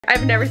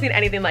I've never seen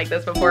anything like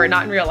this before,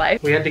 not in real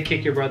life. We had to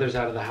kick your brothers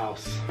out of the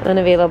house.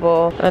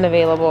 Unavailable,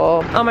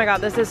 unavailable. Oh my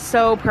God, this is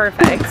so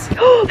perfect.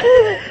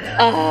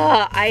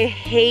 I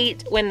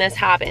hate when this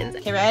happens.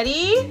 Okay,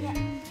 ready?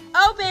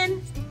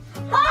 Open.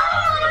 Oh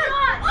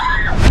my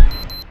God.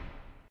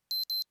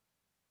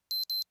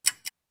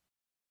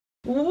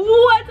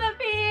 What's up,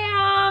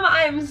 fam?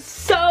 I'm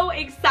so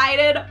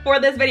excited for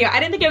this video. I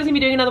didn't think I was gonna be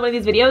doing another one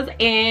of these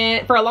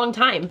videos for a long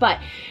time, but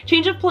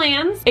change of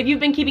plans. If you've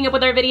been keeping up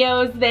with our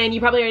videos, then you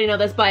probably already know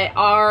this, but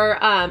our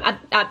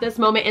at this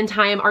moment in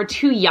time, our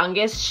two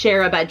youngest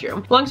share a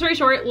bedroom. Long story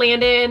short,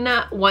 Landen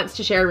wants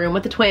to share a room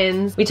with the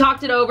twins. We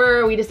talked it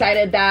over. We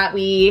decided that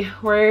we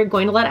were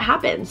going to let it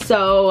happen.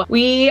 So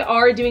we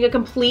are doing a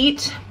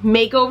complete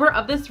makeover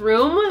of this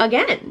room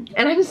again.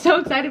 And I'm so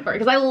excited for it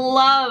because I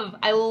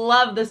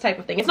love this type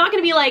of thing. It's not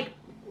gonna be like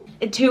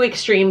too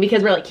extreme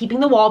because we're like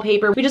keeping the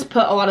wallpaper. We just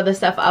put a lot of this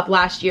stuff up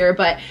last year,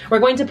 but we're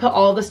going to put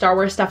all of the Star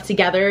Wars stuff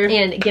together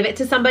and give it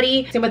to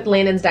somebody. Same with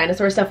Landen's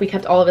dinosaur stuff. We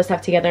kept all of this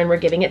stuff together and we're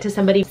giving it to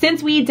somebody.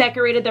 Since we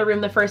decorated the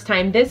room the first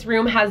time, this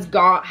room has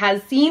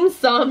seen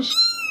some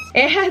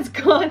it has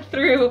gone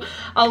through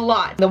a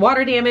lot. The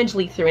water damage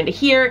leaked through into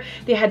here.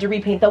 They had to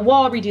repaint the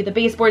wall, redo the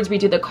baseboards,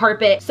 redo the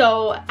carpet.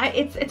 So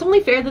it's only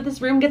fair that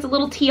this room gets a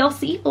little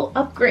TLC, a little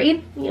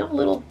upgrade, you know, a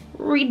little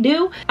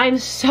redo. I'm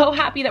so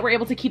happy that we're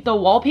able to keep the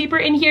wallpaper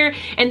in here,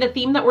 and the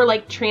theme that we're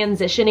like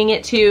transitioning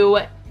it to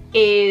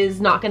is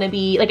not gonna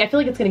be, like, I feel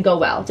like it's gonna go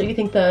well. Do you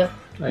think the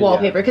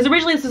wallpaper? Because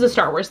originally this is a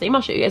Star Wars theme.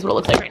 I'll show you guys what it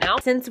looks like right now.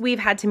 Since we've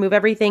had to move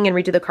everything and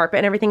redo the carpet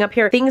and everything up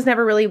here, things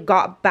never really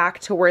got back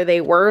to where they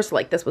were. So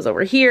like this was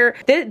over here.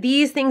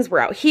 These things were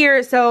out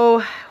here.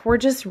 So we're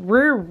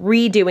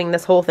redoing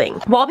this whole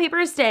thing. Wallpaper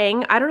is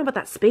staying. I don't know about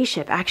that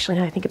spaceship actually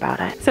now I think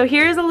about it. So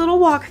here's a little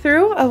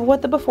walkthrough of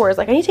what the before is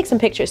like. I need to take some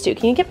pictures too.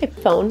 Can you get my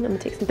phone? I'm gonna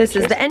take some pictures.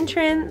 This is the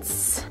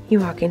entrance. You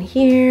walk in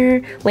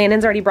here.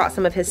 Landen's already brought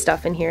some of his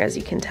stuff in here, as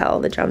you can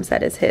tell. The drum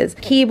set is his.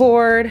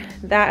 Keyboard,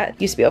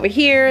 that used to be over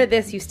here.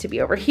 This used to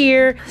be over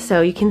here.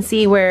 So you can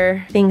see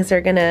where things are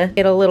gonna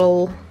get a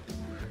little,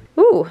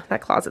 ooh,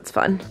 that closet's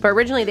fun. But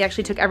originally they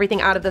actually took everything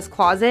out of this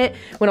closet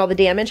when all the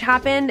damage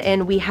happened,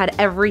 and we had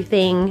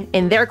everything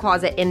in their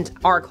closet in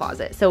our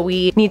closet. So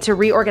we need to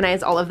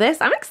reorganize all of this.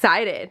 I'm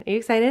excited. Are you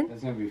excited?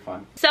 It's gonna be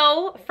fun.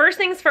 So first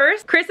things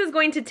first, Chris is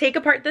going to take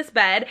apart this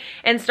bed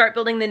and start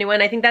building the new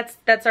one. I think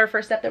that's our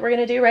first step that we're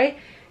gonna do, right?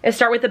 Is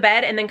start with the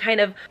bed and then kind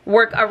of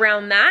work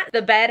around that.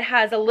 The bed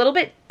has a little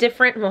bit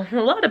different, well, a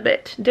lot of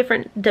bit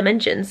different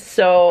dimensions.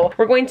 So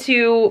we're going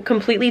to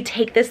completely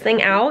take this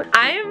thing out.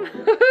 I'm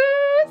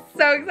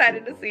so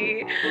excited to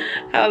see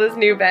how this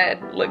new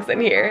bed looks in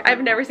here.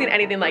 I've never seen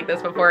anything like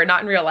this before,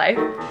 not in real life.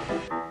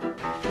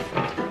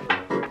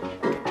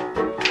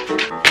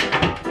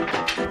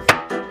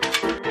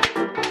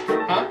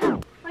 Huh?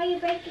 Why are you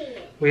breaking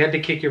it? We had to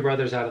kick your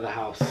brothers out of the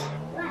house.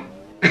 What?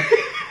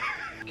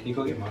 Can you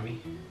go get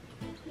mommy?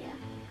 Yeah.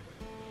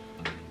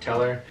 Tell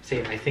her,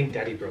 say, I think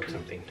daddy broke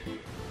something.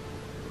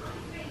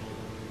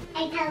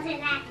 I told her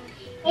that.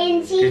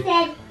 And she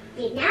said,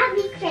 do not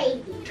be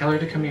crazy. Tell her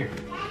to come here.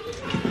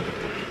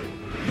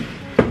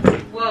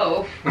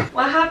 Whoa,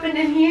 what happened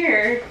in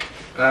here?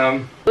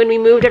 When we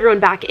moved everyone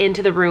back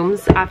into the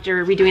rooms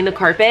after redoing the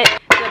carpet,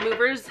 the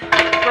movers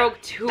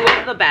broke 2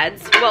 of the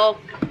beds. Well,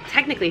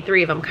 technically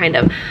 3 of them, kind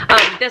of.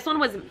 This one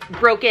was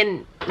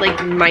broken like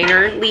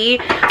minorly,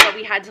 but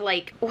we had to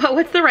like,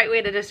 what's the right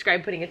way to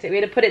describe putting it? We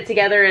had to put it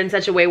together in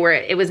such a way where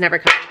it was never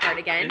coming apart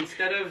again.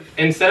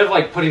 Instead of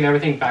like putting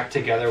everything back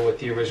together with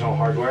the original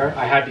hardware,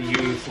 I had to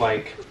use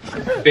like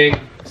big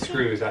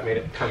screws that made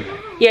it permanent.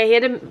 Yeah, he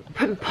had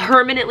to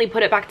permanently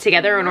put it back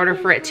together in order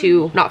for it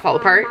to not fall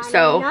apart.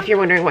 So if you're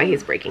wondering why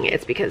he's breaking it,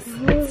 it's because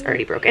it's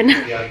already broken.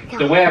 Yeah,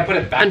 the way I put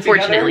it back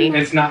unfortunately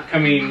together, it's not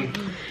coming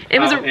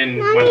out in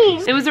one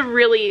piece. It was a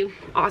really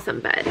awesome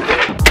bed.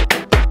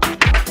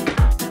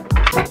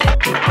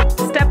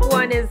 Step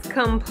 1 is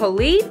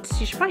complete.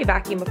 You should probably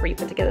vacuum before you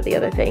put together the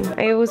other thing.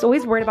 I was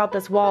always worried about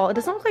this wall. It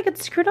doesn't look like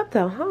it's screwed up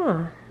though,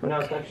 huh? No,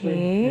 it's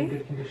actually in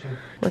good condition.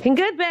 Looking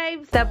good,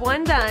 babe. Step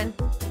 1 done.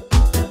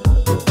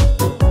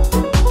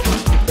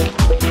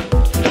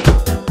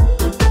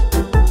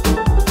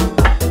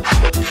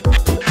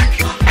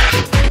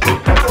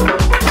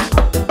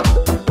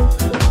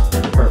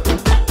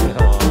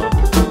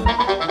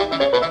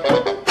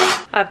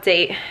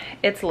 Update,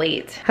 it's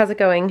late. How's it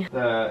going?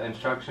 The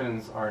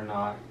instructions are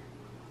not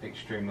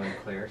extremely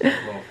clear, so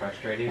it's a little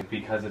frustrating.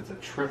 Because it's a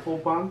triple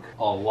bunk,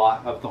 a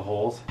lot of the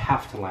holes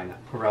have to line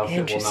up, or else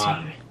it will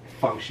not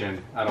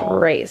function at all.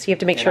 Right, so you have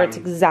to make sure it's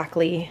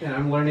exactly... And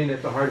I'm learning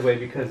it the hard way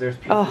because there's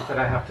pieces that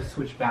I have to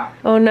switch back.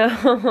 Oh no.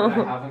 That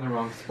I have in the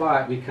wrong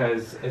spot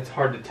because it's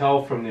hard to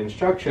tell from the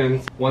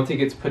instructions. Once it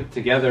gets put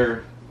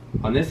together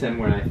on this end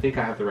where I think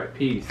I have the right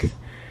piece,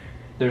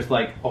 there's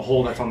like a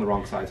hole that's on the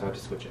wrong side, so I have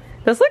to switch it.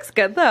 This looks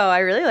good though. I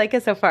really like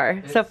it so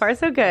far. So far,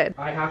 so good.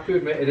 I have to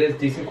admit, it is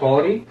decent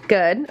quality.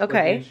 Good,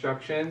 okay. The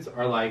instructions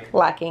are like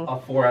lacking. A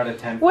 4 out of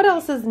 10. What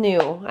else is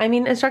new? I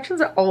mean,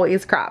 instructions are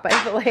always crap. I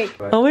feel like,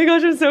 oh my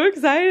gosh, I'm so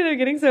excited. I'm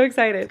getting so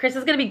excited. Chris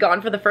is gonna be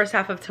gone for the first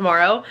half of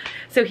tomorrow.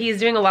 So he's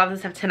doing a lot of the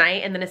stuff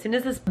tonight. And then as soon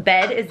as this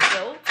bed is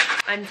built,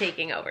 I'm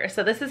taking over.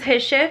 So this is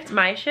his shift.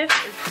 My shift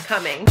is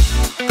coming.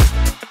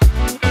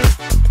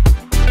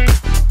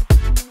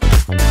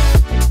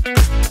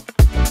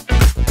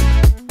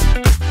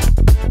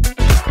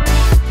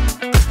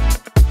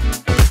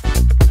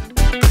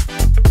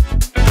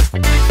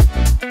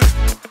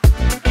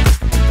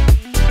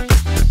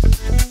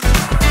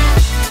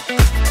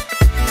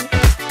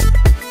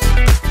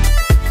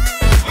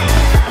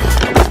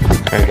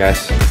 Alright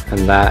guys,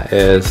 and that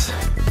is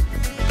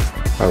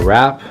a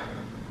wrap.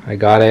 I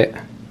got it.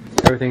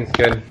 Everything's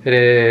good. It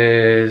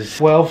is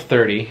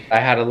 12:30. I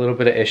had a little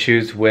bit of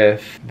issues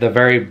with the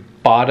very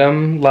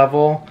bottom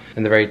level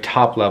and the very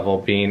top level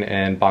being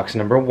in box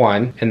number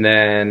 1, and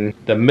then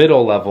the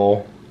middle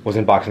level was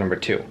in box number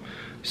 2.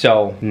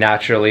 So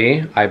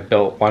naturally, I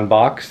built one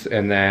box,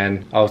 and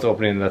then I was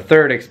opening the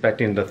third,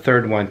 expecting the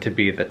third one to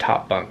be the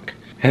top bunk.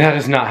 And that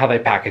is not how they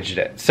packaged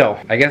it. So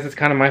I guess it's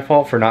kind of my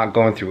fault for not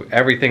going through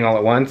everything all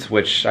at once,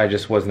 which I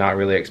just was not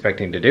really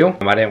expecting to do.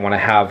 I didn't want to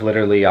have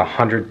literally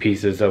 100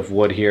 pieces of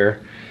wood here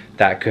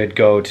that could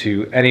go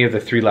to any of the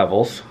 3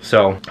 levels.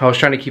 So I was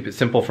trying to keep it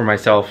simple for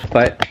myself,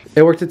 but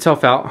it worked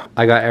itself out.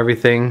 I got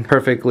everything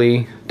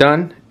perfectly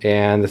done,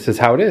 and this is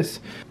how it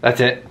is.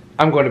 That's it.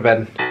 I'm going to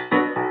bed.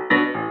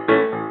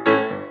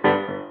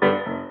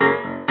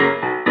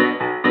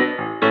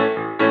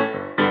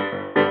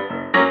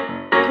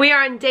 We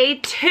are on day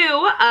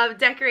 2 of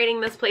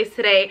decorating this place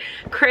today.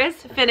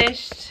 Chris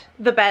finished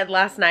the bed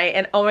last night,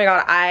 and oh my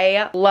god,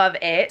 I love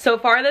it. So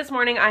far this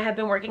morning I have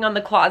been working on the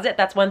closet.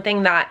 That's one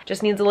thing that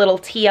just needs a little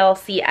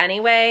TLC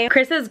anyway.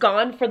 Chris is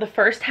gone for the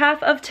first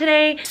half of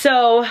today,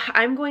 so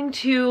I'm going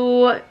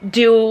to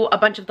do a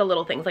bunch of the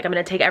little things. Like I'm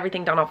gonna take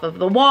everything down off of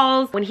the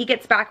walls. When he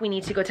gets back, we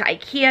need to go to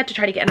IKEA to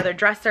try to get another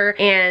dresser,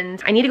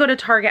 and I need to go to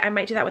Target. I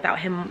might do that without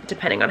him,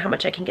 depending on how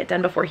much I can get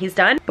done before he's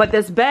done. But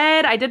this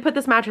bed, I did put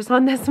this mattress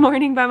on this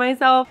morning by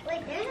myself.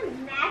 Wait, there's a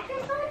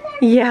mattress on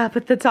there? Yeah,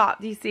 but the top,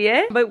 do you see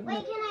it? But Wait,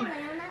 can I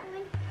lay on that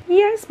one?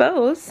 yeah, I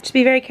suppose. Just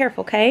be very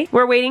careful, okay?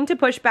 We're waiting to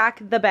push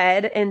back the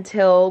bed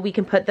until we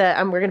can put the,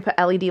 we're gonna put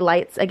LED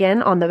lights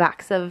again on the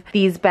backs of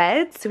these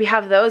beds. So we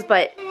have those,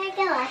 but Can I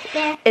go up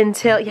there?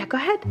 until, yeah, go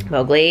ahead.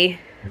 Mowgli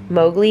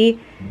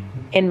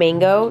and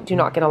Mango do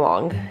not get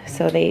along,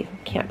 so they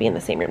can't be in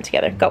the same room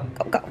together. Go,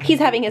 go, go. He's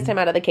having his time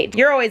out of the cage.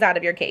 You're always out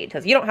of your cage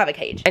because you don't have a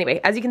cage. Anyway,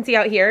 as you can see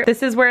out here,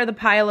 this is where the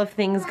pile of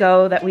things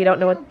go that we don't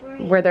know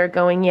where they're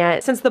going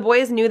yet. Since the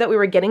boys knew that we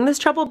were getting this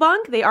treble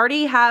bunk, they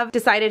already have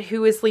decided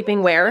who is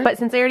sleeping where. But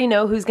since they already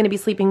know who's gonna be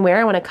sleeping where,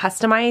 I wanna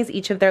customize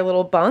each of their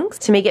little bunks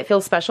to make it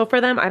feel special for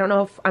them. I don't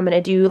know if I'm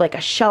gonna do like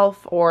a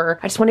shelf, or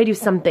I just wanna do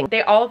something.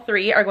 They all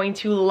 3 are going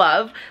to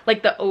love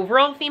like the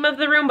overall theme of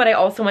the room, but I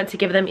also want to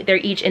give them their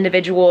each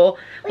individual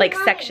like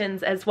section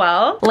as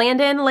well.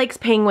 Landen likes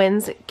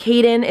penguins,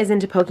 Kaden is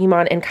into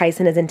Pokemon, and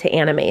Kyson is into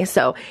anime.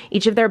 So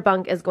each of their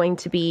bunk is going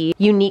to be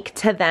unique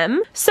to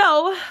them.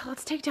 So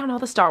let's take down all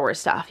the Star Wars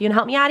stuff. You gonna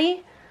help me,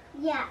 Addie?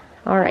 Yeah.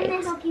 All right.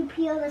 I'm gonna help you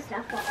peel the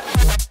stuff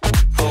off.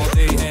 All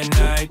day and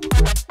night.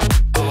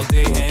 All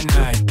day and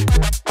night.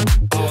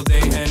 All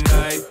day and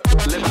night.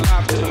 Live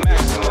life to the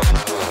maximum.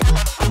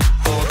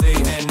 All day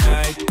and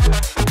night.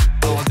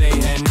 All day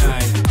and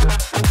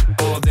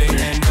night. All day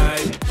and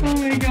night. Oh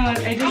my god,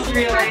 I just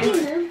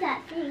realized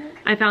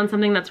I found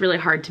something that's really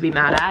hard to be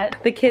mad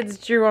at. The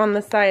kids drew on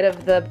the side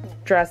of the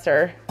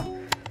dresser.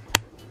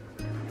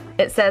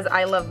 It says,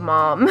 I love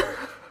mom.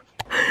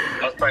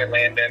 That's probably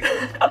Landen.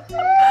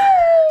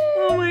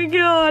 Oh my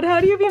god, how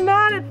do you be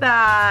mad at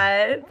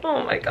that?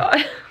 Oh my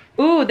god.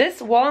 Ooh,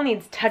 this wall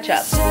needs touch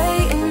up.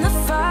 Stay in the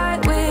fight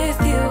with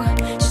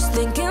you. Just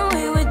thinking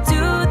we would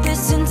do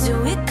this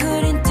until we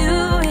couldn't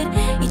do it.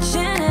 Each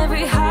and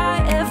every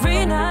high,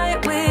 every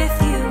night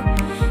with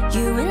you.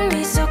 You and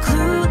me so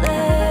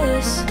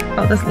clueless.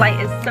 Oh, this light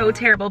is so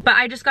terrible, but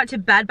I just got to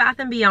Bed Bath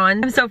 &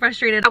 Beyond. I'm so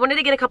frustrated. I wanted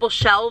to get a couple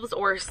shelves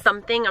or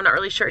something. I'm not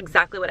really sure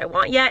exactly what I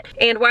want yet.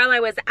 And while I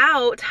was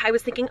out, I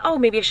was thinking, oh,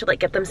 maybe I should like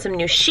get them some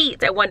new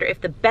sheets. I wonder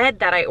if the bedding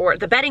that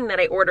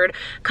I ordered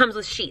comes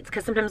with sheets,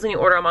 because sometimes when you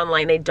order them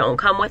online, they don't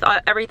come with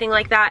everything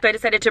like that. So I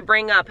decided to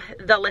bring up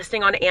the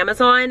listing on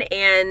Amazon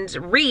and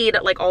read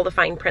like all the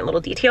fine print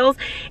little details.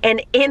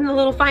 And in the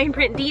little fine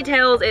print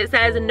details, it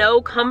says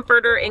no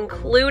comforter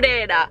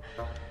included.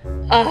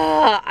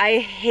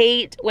 I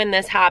hate when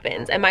this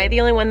happens. Am I the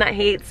only one that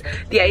hates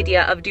the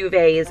idea of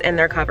duvets and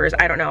their covers?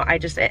 I don't know. I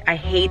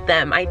hate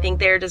them. I think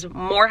they're just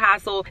more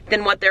hassle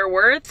than what they're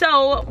worth.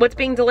 So what's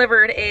being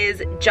delivered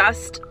is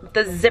just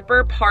the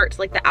zipper part,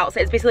 like the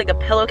outside. It's basically like a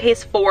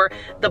pillowcase for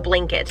the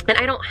blanket. And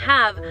I don't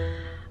have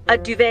a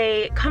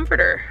duvet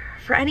comforter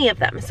for any of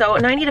them. So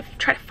now I need to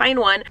try to find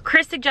one.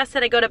 Chris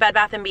suggested I go to Bed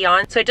Bath &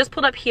 Beyond. So I just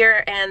pulled up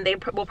here and they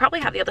will probably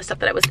have the other stuff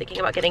that I was thinking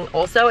about getting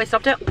also. I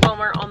stopped at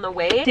Walmart on the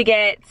way to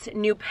get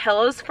new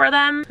pillows for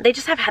them. They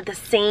just have had the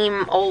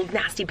same old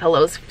nasty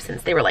pillows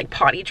since they were like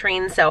potty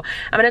trained. So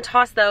I'm gonna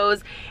toss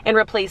those and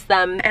replace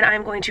them. And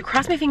I'm going to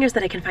cross my fingers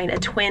that I can find a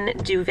twin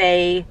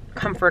duvet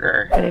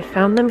comforter. And I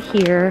found them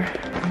here.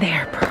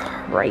 They're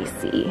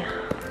pricey.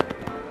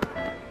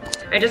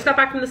 I just got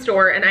back from the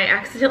store and I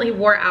accidentally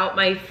wore out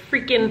my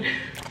freaking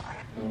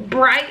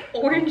bright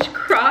orange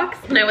Crocs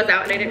when I was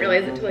out, and I didn't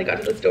realize it until I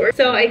got to the store.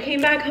 So I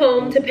came back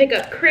home to pick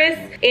up Chris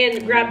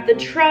and grab the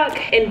truck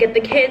and get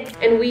the kids,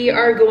 and we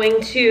are going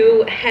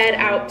to head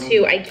out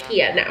to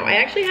IKEA now. I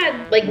actually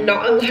had like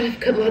not a lot of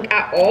good luck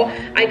at all.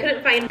 I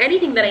couldn't find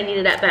anything that I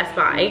needed at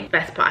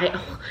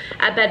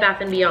at Bed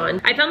Bath &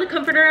 Beyond. I found the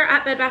comforter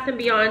at Bed Bath &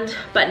 Beyond,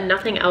 but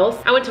nothing else.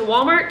 I went to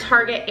Walmart,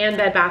 Target, and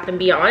Bed Bath &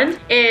 Beyond,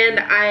 and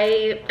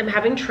I am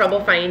having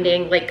trouble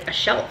finding like a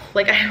shelf.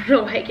 Like I don't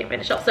know why I can't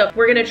find a shelf. So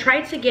we're gonna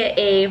try to get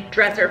a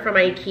dresser from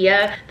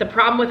IKEA. The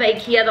problem with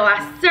IKEA the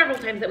last several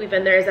times that we've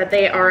been there is that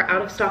they are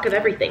out of stock of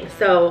everything.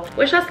 So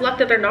wish us luck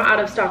that they're not out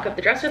of stock of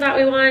the dresser that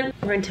we want.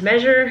 We're going to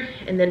measure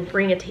and then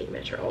bring a tape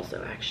measure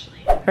also actually.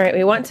 All right,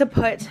 we want to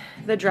put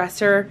the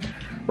dresser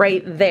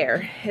right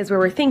there is where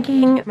we're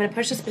thinking. I'm gonna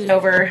push this bit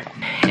over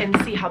and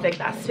see how big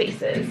that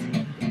space is.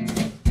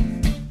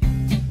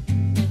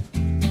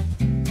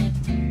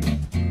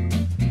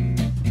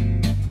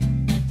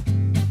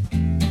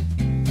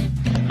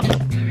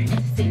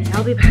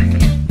 I'll be back.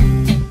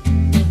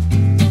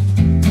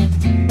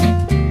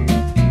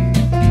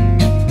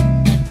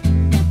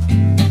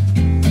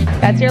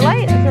 That's your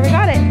light, that's where we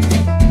got it.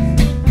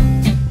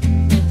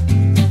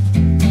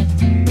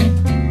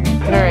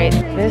 All right,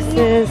 this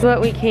is what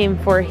we came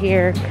for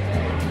here.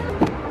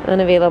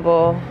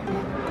 Unavailable,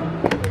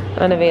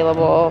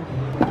 unavailable,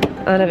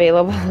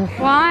 unavailable.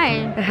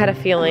 Why? I had a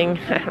feeling,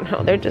 I don't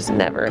know, they're just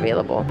never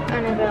available.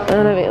 Unavailable.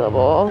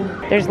 Unavailable.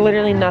 There's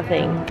literally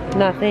nothing,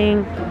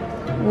 nothing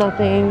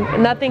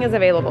is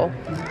available.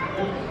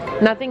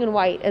 Nothing in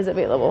white is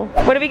available.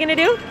 What are we gonna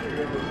do?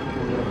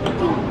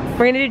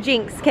 We're gonna do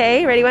Jinx,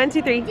 okay? Ready, 1,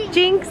 2, 3.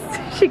 Jinx.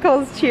 She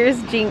calls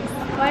cheers Jinx.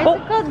 Why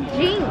is it called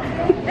Jinx?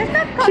 It's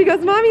not called She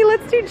goes, Mommy,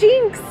 let's do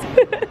Jinx.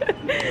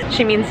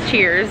 She means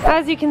cheers.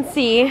 As you can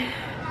see,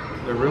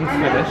 The room's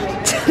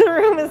finished. the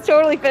room is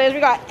totally finished. We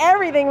got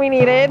everything we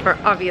needed. We're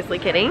obviously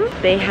kidding.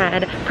 They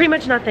had pretty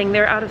much nothing.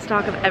 They're out of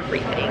stock of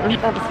everything.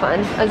 That was fun.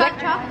 I got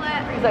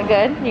chocolate. Is that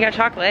good? You got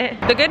chocolate.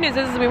 The good news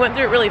is we went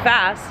through it really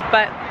fast,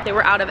 but they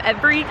were out of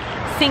every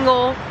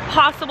single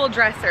possible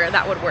dresser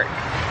that would work.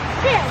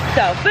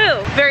 So,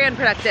 boo, very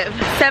unproductive.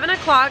 7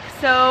 o'clock,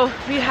 so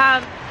we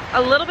have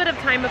a little bit of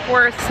time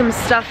before some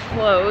stuff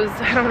closed.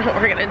 I don't know what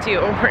we're gonna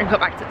do. We're gonna go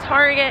back to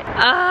Target.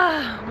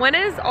 When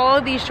is all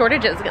of these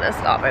shortages gonna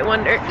stop, I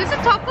wonder? There's a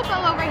Taco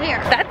Bell over here.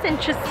 That's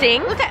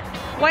interesting. Look at.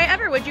 Why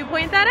ever would you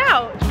point that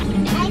out?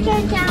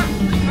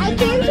 I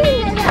can't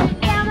see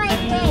down my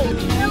face.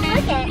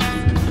 Look at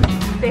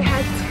it. They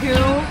had 2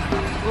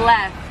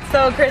 left.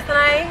 So Chris and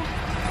I,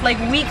 like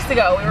weeks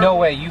ago, we were No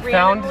way, you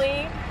found?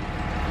 randomly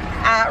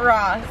at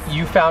Ross.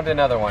 You found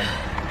another one.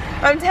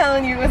 I'm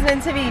telling you, it was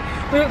meant to be.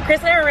 Chris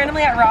and I were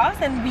randomly at Ross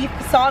and we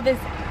saw this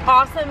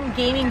awesome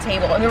gaming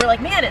table and we were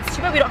like, man, it's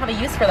too bad we don't have a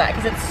use for that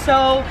because it's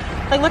so,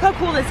 like, look how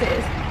cool this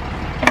is.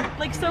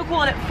 Like, so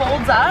cool, and it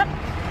folds up.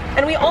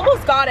 And we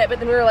almost got it, but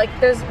then we were like,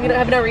 we don't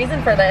have no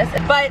reason for this.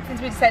 But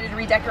since we decided to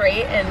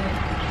redecorate and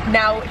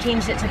now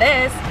changed it to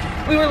this,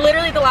 we were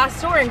literally at the last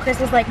store and Chris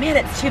was like, man,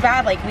 it's too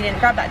bad like we didn't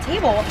grab that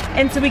table.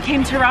 And so we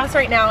came to Ross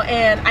right now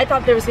and I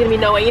thought there was gonna be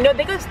no way. You know,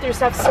 they go through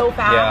stuff so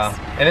fast.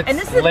 Yeah, and it's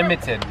this is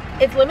limited.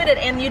 It's limited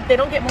and they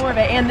don't get more of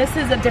it. And this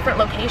is a different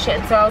location.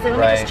 So I was like,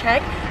 let me just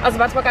check. I was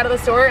about to walk out of the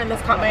store and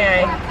this caught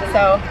my eye.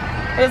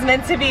 So it was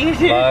meant to be.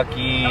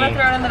 Lucky. I'm gonna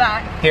throw it in the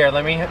back. Here,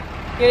 let me.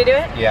 You gonna do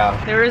it?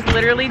 Yeah. There was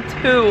literally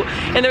 2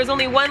 and there was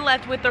only 1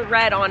 left with the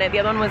red on it. The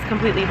other one was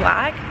completely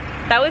black.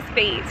 That was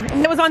fate.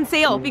 It was on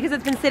sale because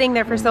it's been sitting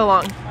there for so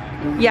long.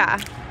 Yeah.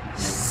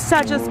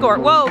 Such a score.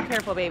 Whoa,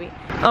 careful baby.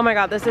 Oh my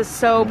God, this is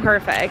so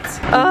perfect.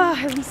 Oh,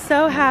 I'm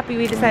so happy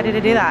we decided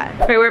to do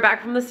that. Okay, we're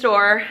back from the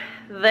store.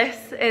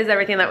 This is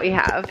everything that we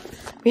have.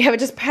 We have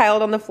it just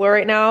piled on the floor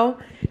right now.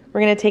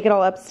 We're gonna take it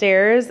all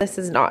upstairs. This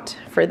is not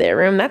for their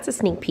room. That's a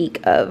sneak peek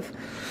of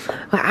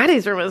what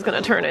Addie's room is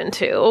gonna turn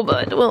into,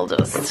 but we'll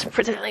just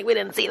pretend like we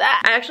didn't see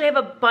that. I actually have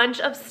a bunch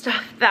of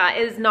stuff that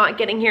is not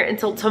getting here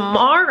until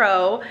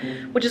tomorrow,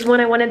 which is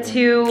when I wanted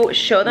to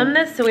show them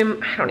this. So I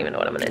don't even know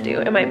what I'm gonna do.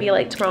 It might be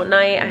like tomorrow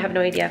night. I have no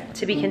idea,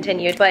 to be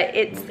continued, but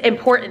it's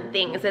important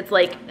things. It's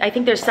like, I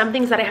think there's some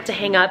things that I have to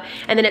hang up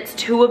and then it's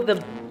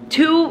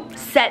 2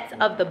 sets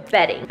of the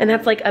bedding, and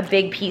that's like a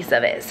big piece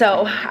of it.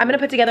 So I'm gonna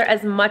put together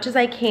as much as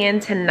I can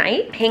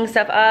tonight, hang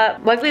stuff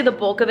up. Luckily the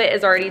bulk of it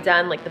is already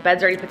done, like the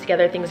bed's already put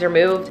together, things are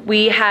moved.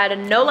 We had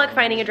no luck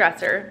finding a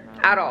dresser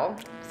at all.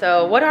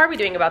 So what are we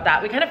doing about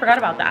that? We kind of forgot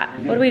about that.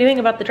 What are we doing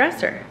about the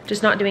dresser?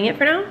 Just not doing it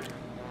for now?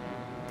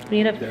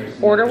 We need to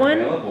order one.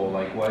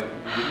 Like what?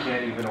 You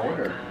can't even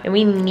order. And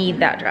we need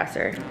that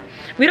dresser.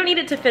 We don't need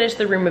it to finish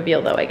the room reveal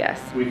though, I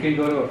guess. We can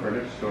go to a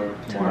furniture store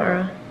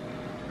tomorrow.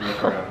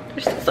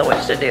 There's still so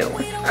much to do.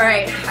 All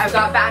right, I've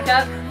got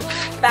backup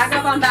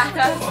on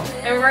backup,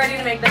 and we're ready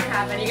to make this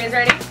happen. You guys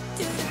ready?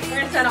 We're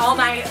gonna spend all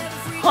night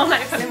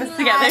putting this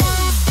together.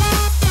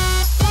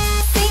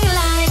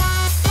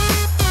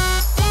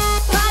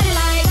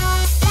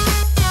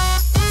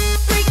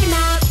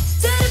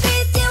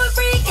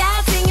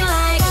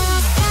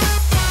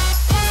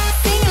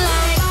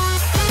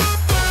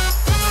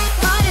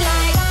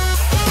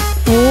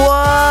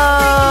 Whoa!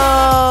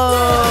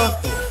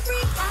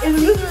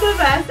 Isn't this the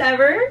best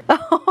ever?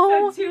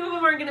 Oh. So 2 of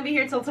them aren't gonna be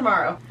here till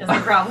tomorrow. Is the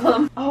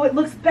problem. Oh, it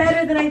looks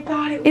better than I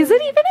thought it would. Is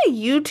it even a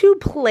YouTube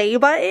play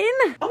button?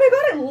 Oh my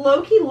god, it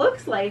low-key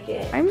looks like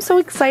it. I'm so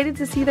excited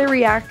to see their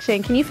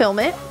reaction. Can you film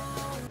it?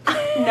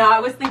 No,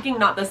 I was thinking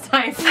not this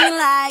time.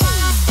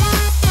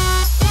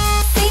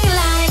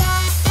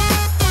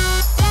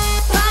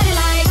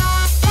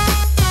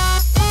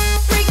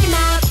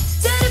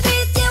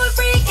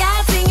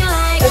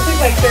 It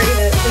took like 30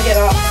 minutes to get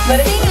off, but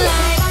it's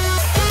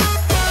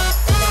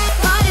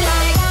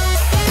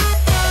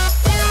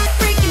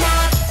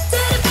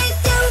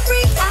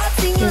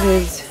It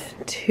is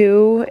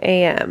 2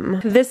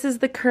 a.m. This is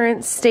the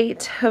current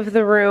state of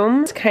the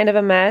room. It's kind of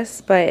a mess,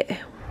 but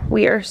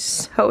we are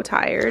so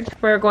tired.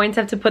 We're going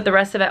to have to put the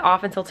rest of it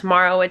off until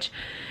tomorrow, which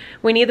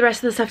we need the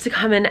rest of the stuff to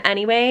come in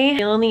anyway.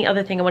 The only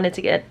other thing I wanted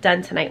to get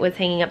done tonight was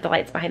hanging up the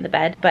lights behind the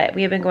bed, but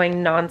we have been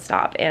going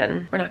non-stop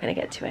and we're not gonna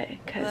get to it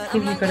because we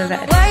need to go to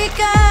bed.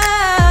 Wake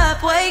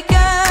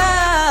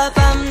up,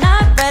 I'm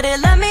not ready,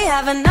 let me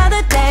have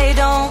another day,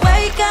 don't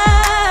wake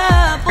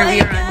up. We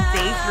are on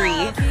day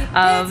 3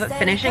 of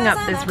finishing up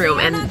this room,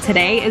 and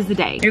today is the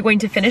day. We're going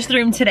to finish the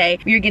room today.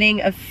 We are getting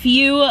a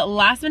few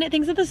last minute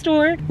things at the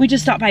store. We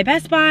just stopped by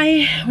Best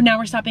Buy. Now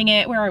we're stopping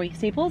at, where are we?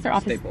 Staples or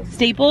Office?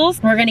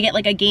 Staples. We're gonna get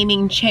like a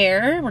gaming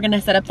chair. We're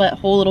gonna set up that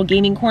whole little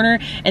gaming corner,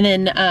 and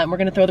then we're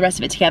gonna throw the rest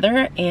of it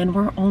together, and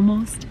we're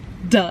almost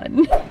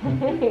done.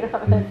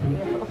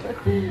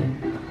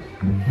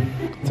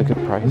 It's a good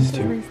price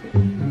too.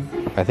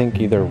 I think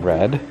either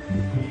red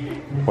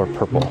or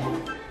purple.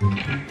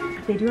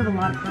 They do have a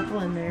lot of purple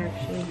in there,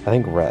 actually. I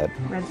think red.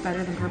 Red's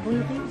better than purple,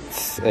 you think?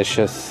 It's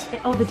just...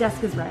 Oh, the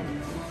desk is red.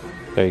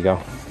 There you go.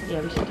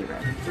 Yeah, we should do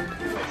red.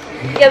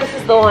 Yeah, this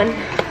is the one.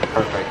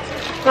 Perfect.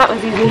 That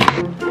was easy.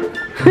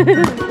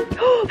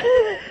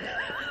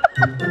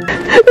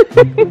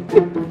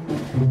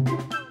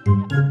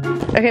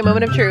 Okay,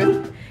 moment of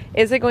truth.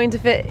 Is it going to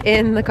fit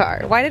in the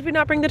car? Why did we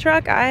not bring the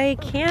truck? I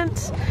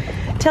can't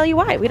tell you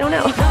why. We don't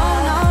know.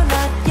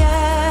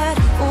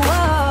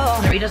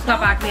 We just got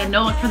back. We had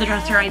no look for the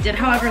dresser. I did,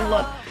 however,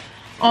 look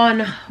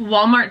on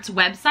Walmart's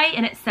website,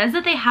 and it says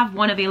that they have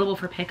one available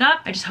for pickup.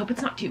 I just hope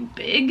it's not too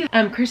big.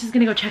 Chris is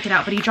gonna go check it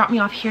out, but he dropped me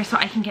off here so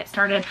I can get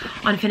started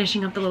on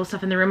finishing up the little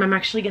stuff in the room. I'm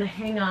actually gonna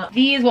hang up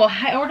these. Well,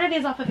 I ordered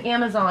these off of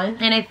Amazon,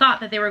 and I thought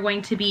that they were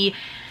going to be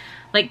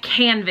like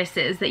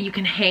canvases that you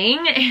can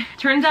hang.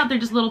 Turns out they're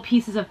just little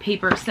pieces of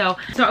paper. So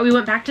we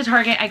went back to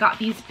Target. I got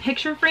these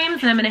picture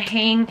frames, and I'm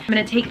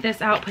gonna take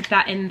this out, put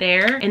that in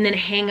there, and then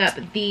hang up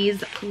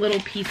these little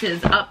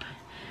pieces up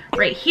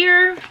right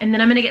here. And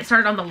then I'm gonna get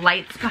started on the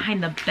lights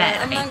behind the bed.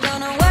 I'm not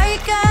gonna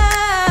wake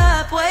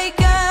up,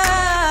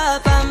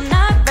 I'm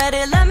not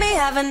ready, let me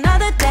have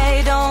another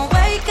day, don't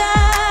wake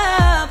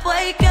up,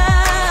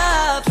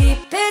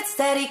 keep it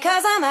steady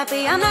cause I'm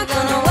happy, I'm not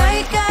gonna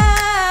wake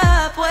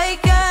up,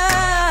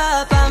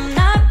 I'm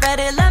not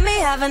ready, let me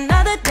have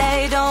another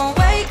day, don't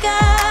wake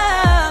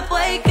up,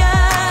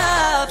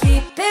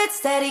 keep it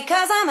steady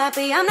cause I'm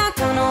happy, I'm not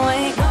gonna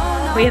wake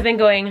up. We have been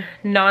going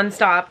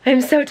non-stop.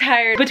 I'm so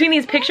tired. Between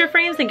these picture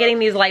frames and getting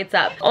these lights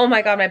up, oh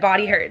my god, my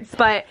body hurts.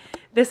 But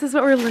this is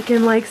what we're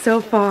looking like so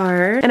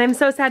far. And I'm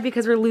so sad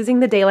because we're losing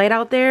the daylight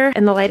out there,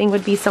 and the lighting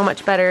would be so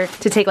much better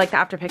to take like the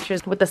after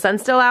pictures with the sun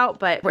still out,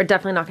 but we're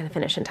definitely not gonna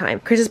finish in time.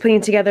 Chris is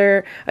putting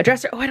together a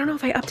dresser. Oh, I don't know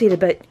if I updated,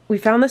 but we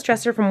found this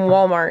dresser from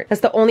Walmart.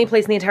 That's the only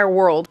place in the entire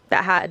world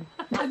that had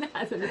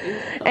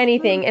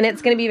anything, and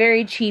it's gonna be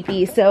very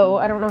cheapy, so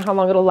I don't know how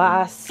long it'll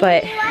last,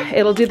 but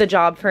it'll do the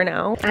job for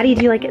now. Addie,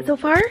 do you like it so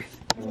far?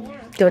 Yeah.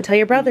 Don't tell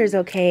your brothers,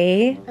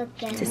 okay?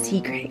 Okay. It's a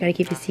secret. You gotta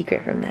keep a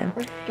secret from them.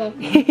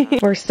 Okay.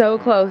 We're so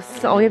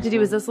close. All we have to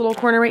do is this little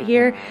corner right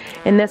here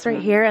and this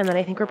right here, and then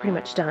I think we're pretty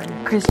much done.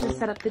 Chris just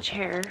set up the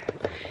chair.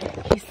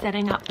 He's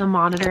setting up the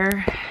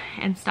monitor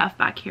and stuff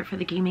back here for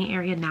the gaming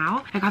area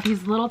now. I got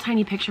these little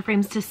tiny picture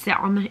frames to sit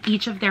on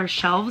each of their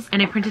shelves,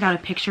 and I printed out a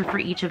picture for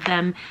each of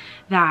them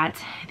that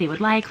they would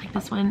like. Like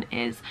this one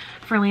is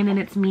for Landen,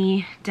 it's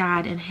me,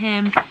 Dad, and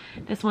him.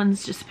 This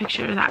one's just a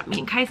picture that me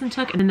and Kyson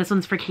took, and then this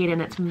one's for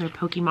Kaden. It's from their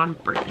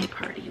Pokemon birthday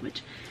party,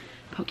 which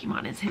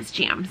Pokemon is his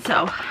jam.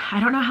 So I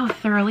don't know how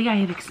thoroughly I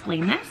have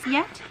explained this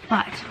yet,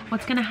 but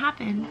what's gonna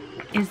happen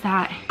is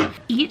that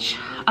each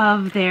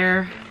of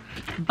their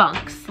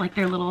bunks, like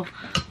their little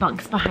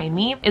bunks behind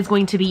me, is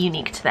going to be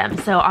unique to them.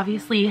 So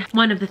obviously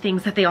one of the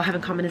things that they all have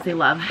in common is they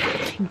love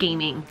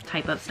gaming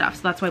type of stuff.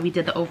 So that's why we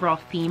did the overall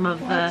theme of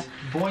the...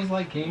 Boys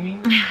like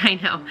gaming? I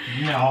know.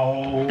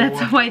 No.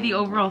 That's why the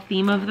overall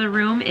theme of the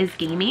room is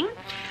gaming.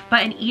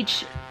 But in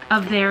each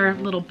of their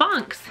little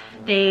bunks,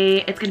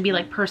 it's gonna be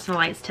like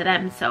personalized to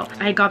them. So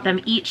I got them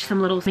each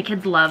some little, my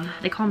kids love,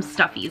 they call them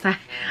stuffies.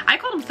 I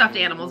called them stuffed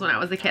animals when I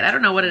was a kid. I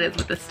don't know what it is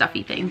with this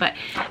stuffy thing, but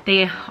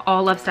they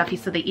all love stuffies.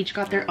 So they each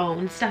got their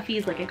own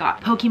stuffies. Like I got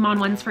Pokemon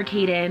ones for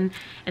Caden,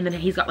 and then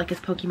he's got like his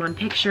Pokemon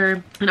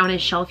picture, and on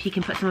his shelf he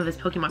can put some of his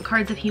Pokemon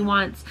cards if he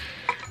wants.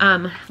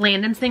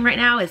 Landen's thing right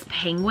now is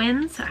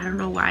penguins. I don't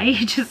know why,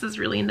 he just is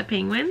really into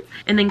penguins.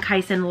 And then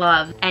Kyson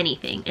loves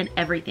anything and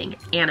everything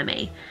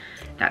anime.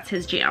 That's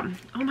his jam.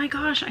 Oh my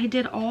gosh, I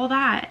did all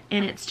that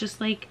and it's just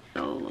like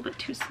a little bit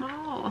too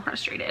small. I'm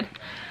frustrated.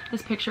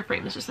 This picture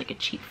frame is just like a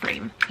cheap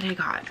frame that I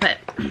got, but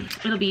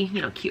it'll be, you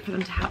know, cute for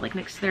them to have like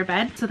next to their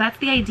bed. So that's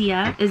the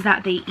idea, is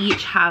that they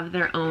each have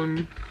their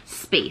own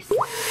space.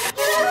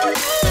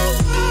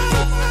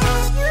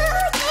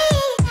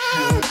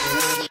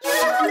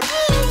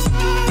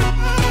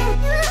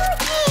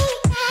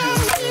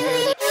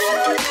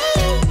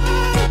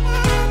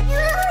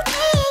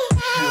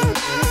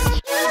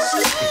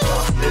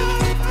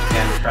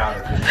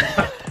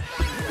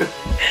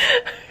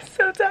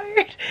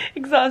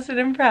 Exhausted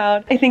and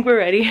proud. I think we're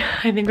ready.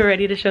 I think we're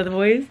ready to show the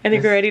boys. I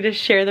think we're ready to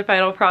share the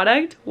final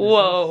product.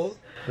 Whoa.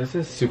 This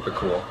is super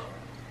cool.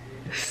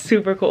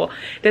 Super cool.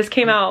 This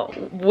came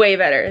out way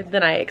better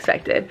than I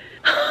expected.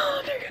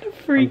 Oh, they're gonna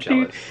freak,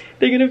 dude.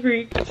 They're gonna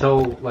freak.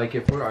 So, like,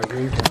 if we're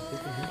arguing...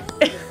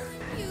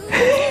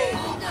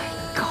 Oh my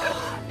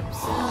god.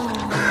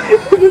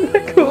 Isn't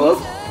that cool?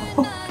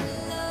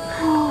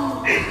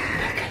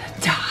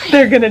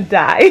 They're gonna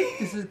die.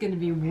 This is gonna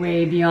be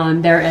way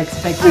beyond their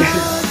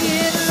expectations.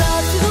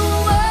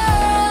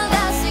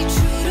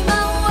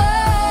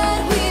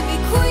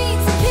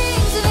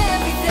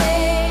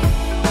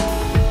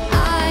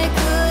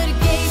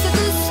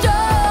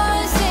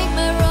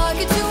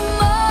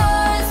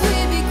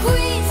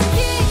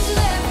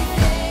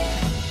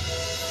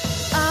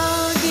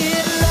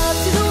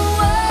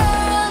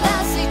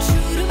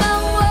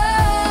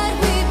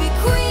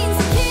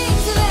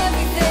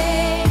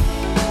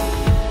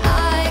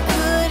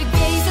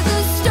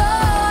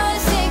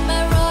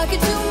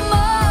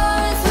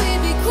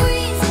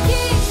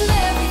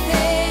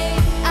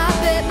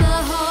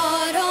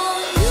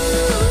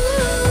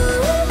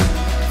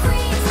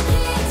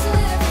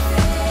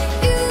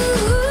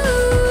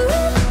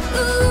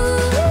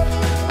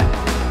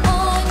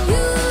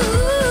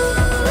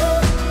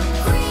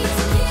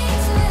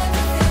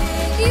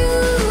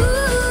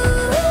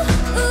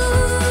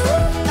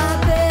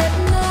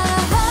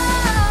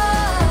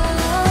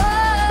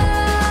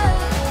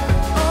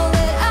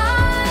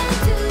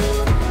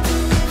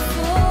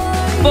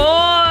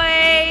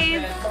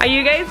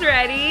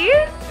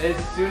 As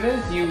soon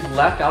as you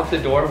left out the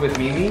door with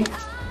Mimi,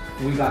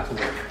 we got to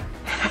work.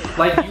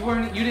 Like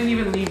you didn't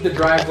even leave the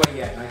driveway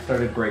yet, and I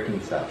started breaking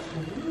stuff.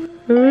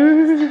 Breaking!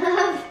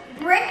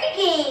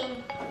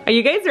 Are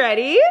you guys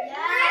ready?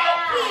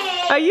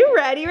 Yeah. Are you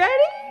ready?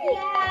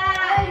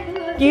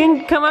 Yeah. You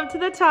can come up to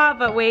the top,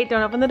 but wait,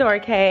 don't open the door,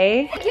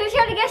 okay? Can we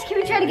try to guess? Can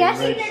we try to guess?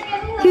 Can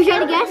we try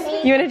to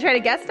guess? You want to try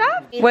to guess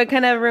stuff? What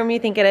kind of room you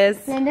think it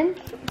is? Landen?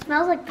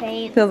 Smells like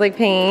paint. Smells like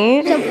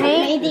paint. So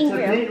painting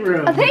room. Paint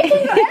room. A painting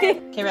room.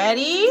 Okay,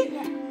 ready?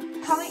 Yeah.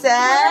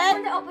 Set.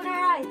 Open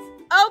our eyes.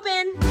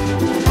 Open.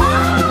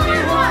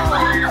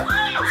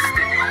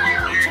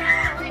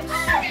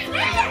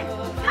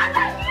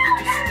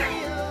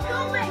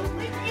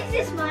 Is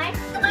this mine?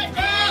 My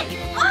bed.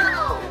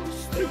 Oh.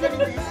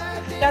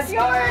 That's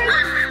yours.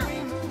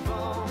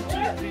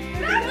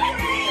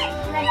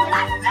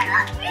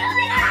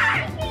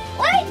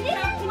 Wait, this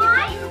is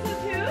mine?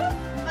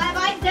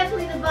 Mine's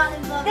definitely the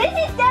bottom one. This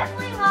is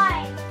definitely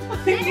mine.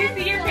 Did you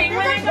see your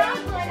penguin I got?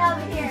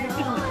 Over here.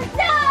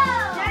 No!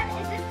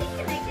 Is this thing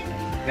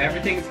connected?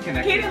 Everything's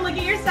connected. Kaden, look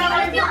at your cell.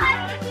 I have to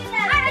do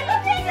that. I have to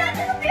take out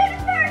the computer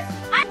first.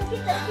 I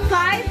keep the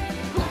 5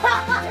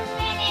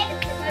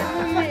 minutes.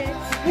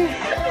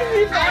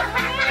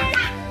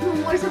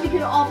 More so we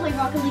could all play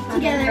Rocket League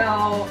together.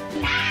 No.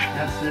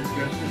 That's the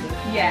dress.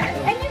 Yes.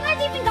 And you guys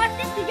even got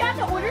this. Did you have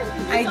to order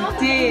this? I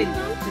did.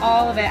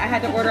 All of it. I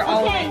had to order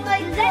all of it.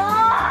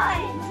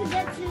 So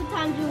that's 2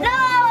 times.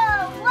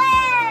 No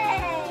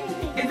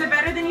way! Is it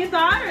better than you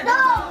thought? Or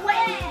No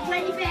way!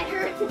 Plenty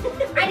better.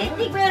 I didn't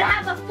think we would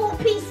have a full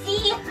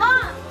PC.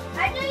 Mom,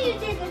 I knew you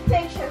did this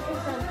picture for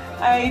something.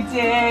 I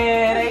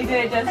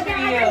did just for you.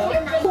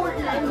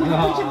 Fortnite.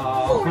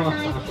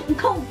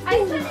 I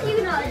said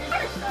you know.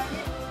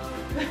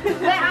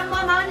 Wait, I'm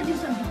gonna do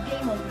some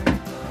game over.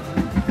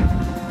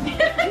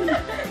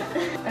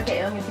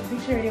 Okay, let me take a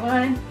picture. Ready?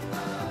 1,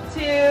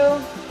 2,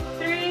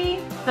 3.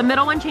 The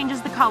middle one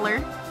changes the color.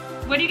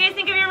 What do you guys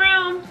think of your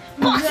room?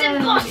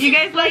 Awesome. You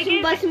guys like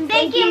it?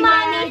 Thank you,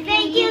 Mommy.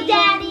 Thank you,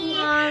 Daddy.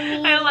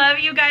 I love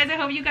you guys. I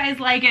hope you guys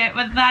like it.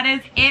 But that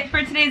is it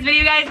for today's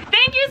video, guys.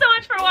 Thank you so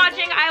much for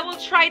watching. I will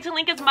try to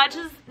link as much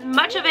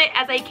of it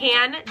as I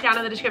can down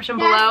in the description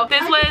below.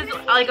 This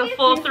was like a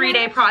full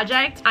 3-day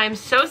project. I'm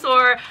so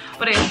sore,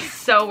 but it's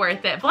so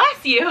worth it.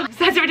 Bless you.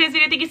 So that's it for today's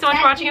video. Thank you so much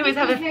for watching. I hope you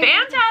guys have a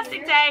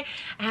fantastic day,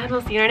 and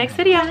we'll see you in our next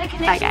video.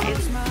 Bye,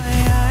 guys.